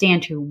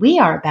 understand who we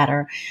are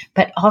better,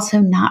 but also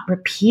not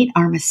repeat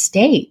our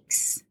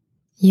mistakes.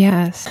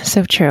 Yes,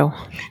 so true.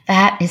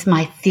 That is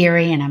my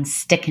theory, and I'm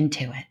sticking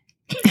to it.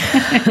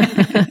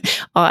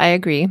 Well, I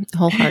agree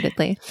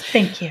wholeheartedly.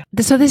 Thank you.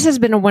 So this has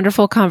been a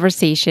wonderful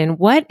conversation.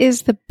 What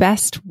is the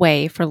best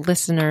way for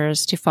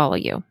listeners to follow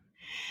you?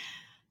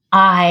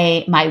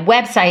 My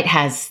website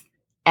has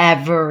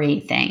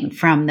everything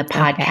from the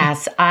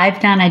podcasts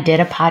I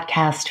did a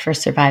podcast for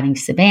Surviving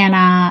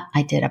Savannah.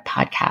 I did a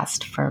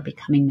podcast for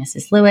Becoming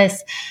Mrs.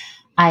 Lewis.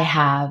 I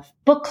have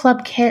book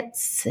club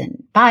kits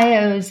and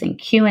bios and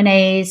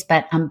Q&As,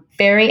 but I'm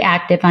very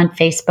active on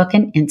Facebook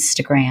and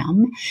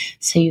Instagram,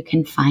 so you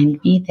can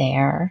find me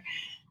there.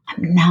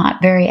 I'm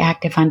not very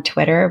active on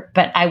Twitter,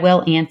 but I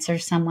will answer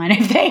someone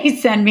if they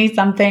send me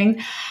something.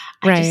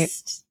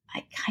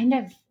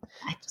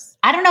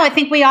 I don't know. I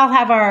think we all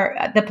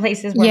have the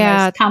places we're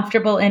most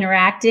comfortable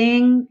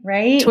interacting,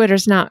 right?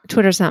 Twitter's not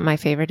my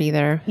favorite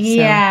either.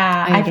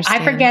 Yeah. So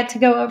I forget to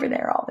go over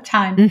there all the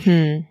time.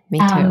 Me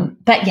too.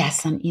 But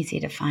yes, I'm easy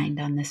to find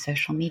on the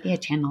social media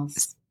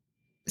channels.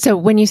 So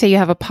when you say you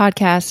have a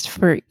podcast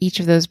for each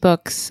of those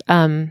books,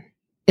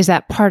 is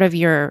that part of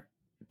your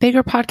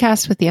bigger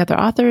podcast with the other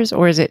authors,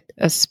 or is it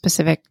a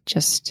specific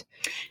just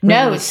release?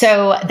 No.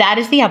 So that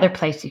is the other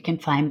place you can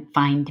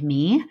find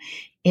me.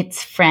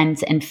 It's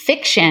Friends and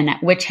Fiction,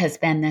 which has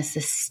been this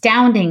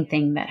astounding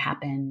thing that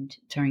happened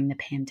during the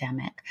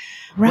pandemic,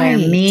 where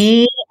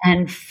me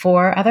and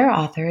 4 other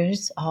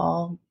authors,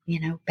 all,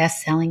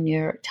 best-selling New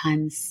York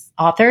Times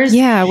authors.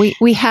 Yeah,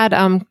 we had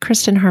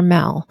Kristen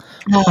Harmel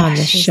on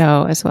the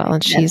show as well,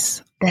 and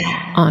she's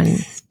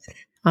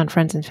on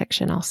Friends and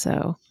Fiction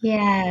also.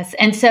 Yes,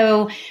 and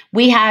so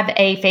we have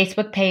a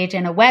Facebook page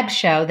and a web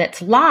show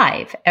that's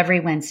live every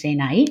Wednesday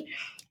night.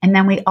 And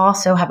then we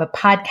also have a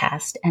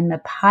podcast, and the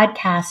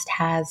podcast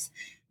has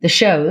the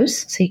shows.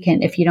 So you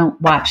can, if you don't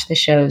watch the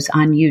shows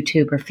on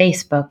YouTube or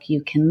Facebook,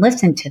 you can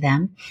listen to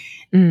them.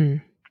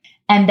 And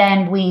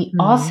then we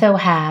also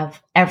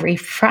have every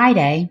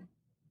Friday,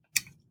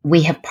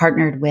 we have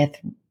partnered with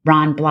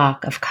Ron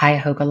Block of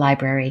Cuyahoga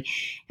Library.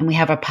 And we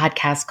have a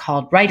podcast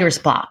called Writer's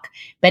Block,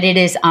 but it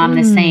is on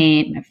the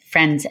same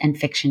Friends and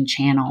Fiction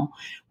channel,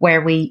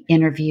 where we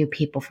interview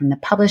people from the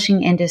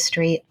publishing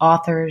industry,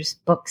 authors,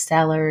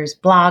 booksellers,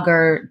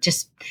 blogger,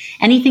 just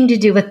anything to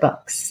do with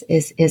books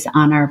is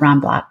on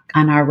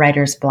our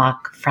Writer's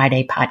Block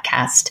Friday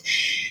podcast.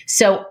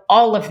 So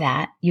all of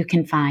that you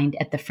can find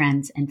at the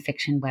Friends and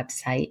Fiction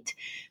website.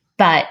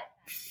 But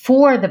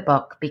for the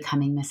book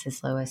Becoming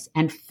Mrs. Lewis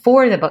and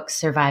for the book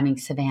Surviving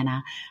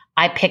Savannah,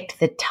 I picked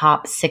the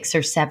top 6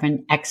 or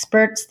 7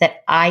 experts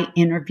that I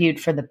interviewed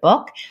for the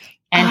book,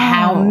 and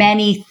how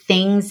many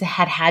things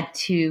had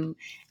to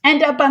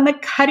end up on the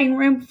cutting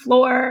room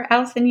floor.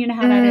 Allison, you know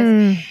how that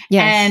is.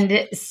 Yes.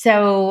 And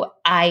so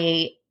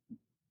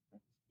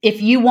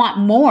if you want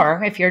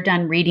more, if you're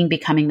done reading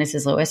Becoming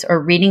Mrs. Lewis or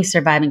reading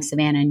Surviving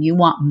Savannah and you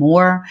want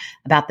more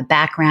about the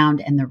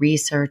background and the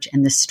research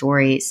and the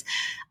stories,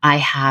 I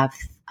have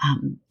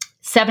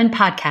 7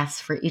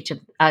 podcasts for each of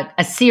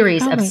a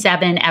series of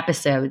 7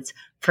 episodes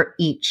for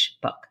each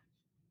book.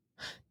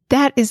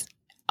 That is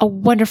a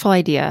wonderful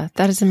idea.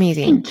 That is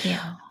amazing. Thank you.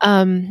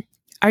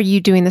 Are you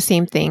doing the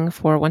same thing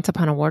for Once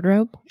Upon a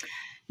Wardrobe?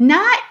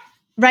 Not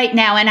right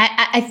now. And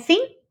I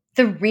think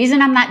the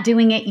reason I'm not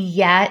doing it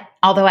yet,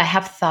 although I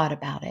have thought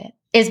about it,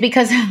 is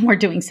because we're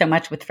doing so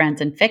much with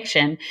Friends and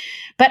Fiction,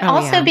 but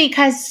also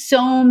because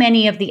so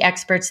many of the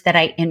experts that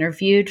I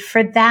interviewed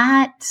for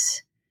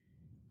that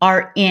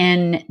are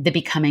in the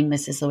Becoming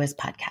Mrs. Lewis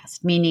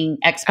podcast, meaning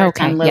experts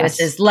on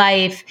Lewis's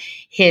life,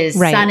 his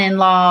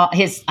son-in-law,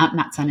 his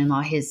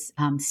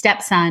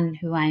stepson,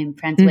 who I am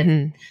friends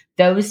with.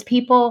 Those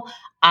people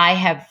are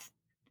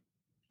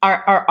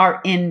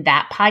in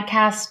that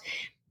podcast,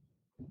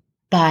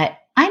 but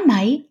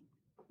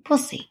we'll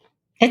see.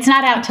 It's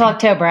not out till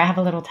October. I have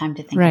a little time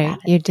to think about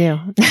it. You do.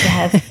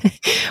 Yes.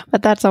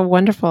 But that's a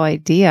wonderful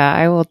idea.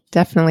 I will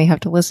definitely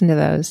have to listen to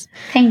those.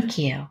 Thank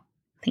you.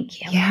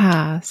 Thank you.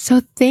 Yeah. So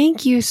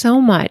thank you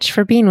so much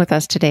for being with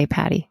us today,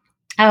 Patty.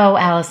 Oh,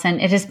 Allison,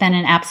 it has been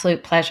an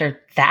absolute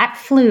pleasure. That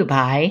flew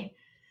by.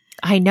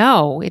 I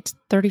know. It's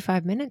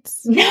 35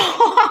 minutes. No,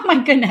 oh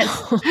my goodness.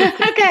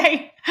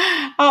 Okay.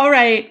 All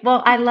right.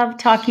 Well, I love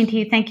talking to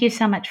you. Thank you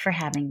so much for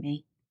having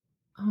me.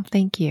 Oh,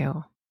 thank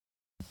you.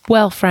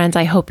 Well, friends,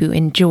 I hope you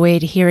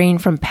enjoyed hearing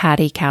from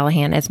Patty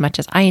Callahan as much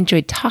as I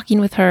enjoyed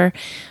talking with her.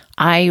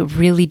 I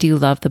really do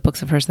love the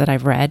books of hers that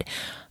I've read.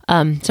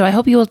 So I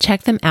hope you will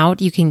check them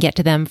out. You can get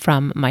to them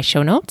from my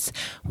show notes,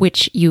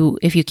 which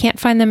if you can't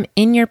find them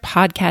in your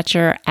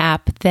podcatcher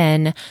app,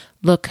 then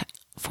look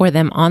for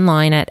them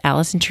online at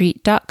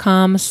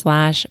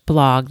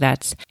AllisonTreat.com/blog.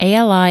 That's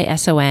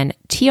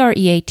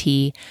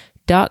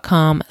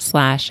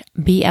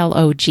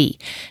ALISONTREAT.com/BLOG.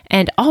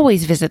 And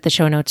always visit the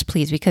show notes,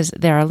 please, because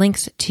there are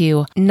links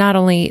to not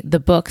only the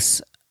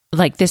books,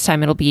 like this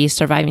time it'll be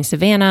Surviving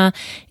Savannah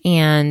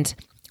and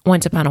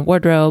Once Upon a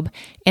Wardrobe,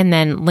 and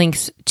then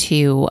links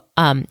to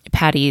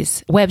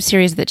Patty's web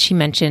series that she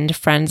mentioned,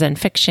 Friends and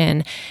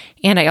Fiction.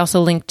 And I also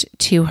linked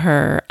to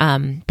her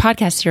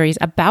podcast series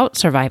about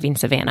Surviving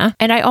Savannah.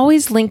 And I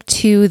always link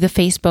to the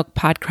Facebook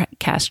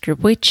podcast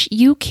group, which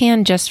you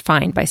can just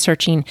find by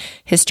searching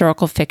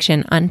Historical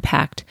Fiction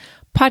Unpacked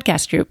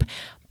podcast group.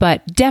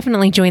 But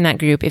definitely join that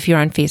group if you're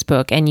on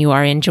Facebook and you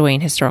are enjoying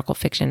Historical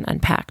Fiction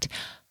Unpacked.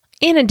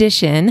 In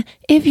addition,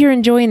 if you're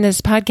enjoying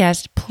this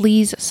podcast,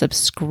 please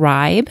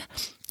subscribe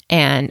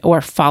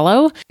or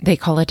follow. They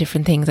call it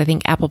different things. I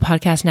think Apple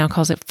Podcasts now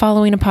calls it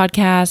following a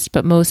podcast,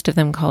 but most of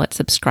them call it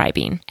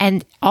subscribing.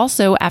 And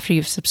also, after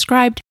you've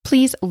subscribed,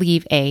 please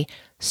leave a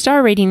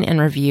star rating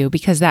and review,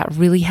 because that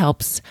really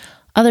helps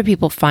other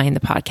people find the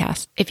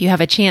podcast. If you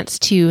have a chance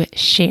to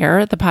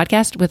share the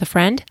podcast with a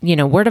friend,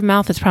 word of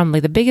mouth is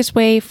probably the biggest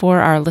way for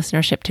our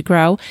listenership to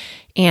grow.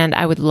 And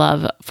I would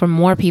love for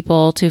more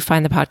people to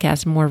find the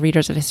podcast, more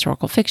readers of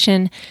historical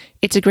fiction.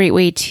 It's a great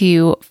way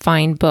to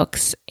find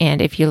books.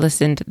 And if you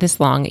listened this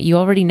long, you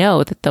already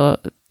know that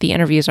the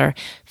interviews are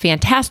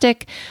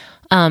fantastic.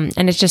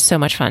 And it's just so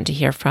much fun to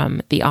hear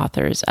from the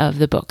authors of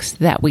the books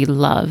that we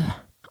love.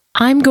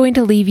 I'm going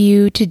to leave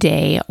you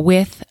today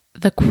with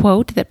the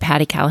quote that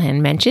Patty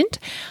Callahan mentioned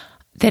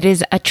that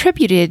is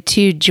attributed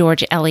to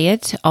George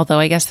Eliot, although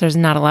I guess there's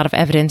not a lot of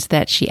evidence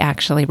that she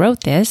actually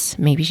wrote this.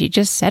 Maybe she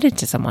just said it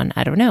to someone.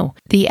 I don't know.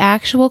 The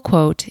actual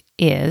quote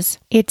is,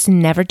 "It's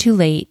never too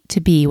late to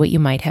be what you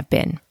might have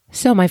been."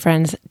 So, my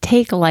friends,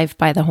 take life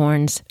by the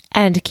horns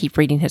and keep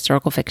reading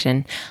historical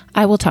fiction.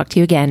 I will talk to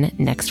you again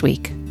next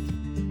week.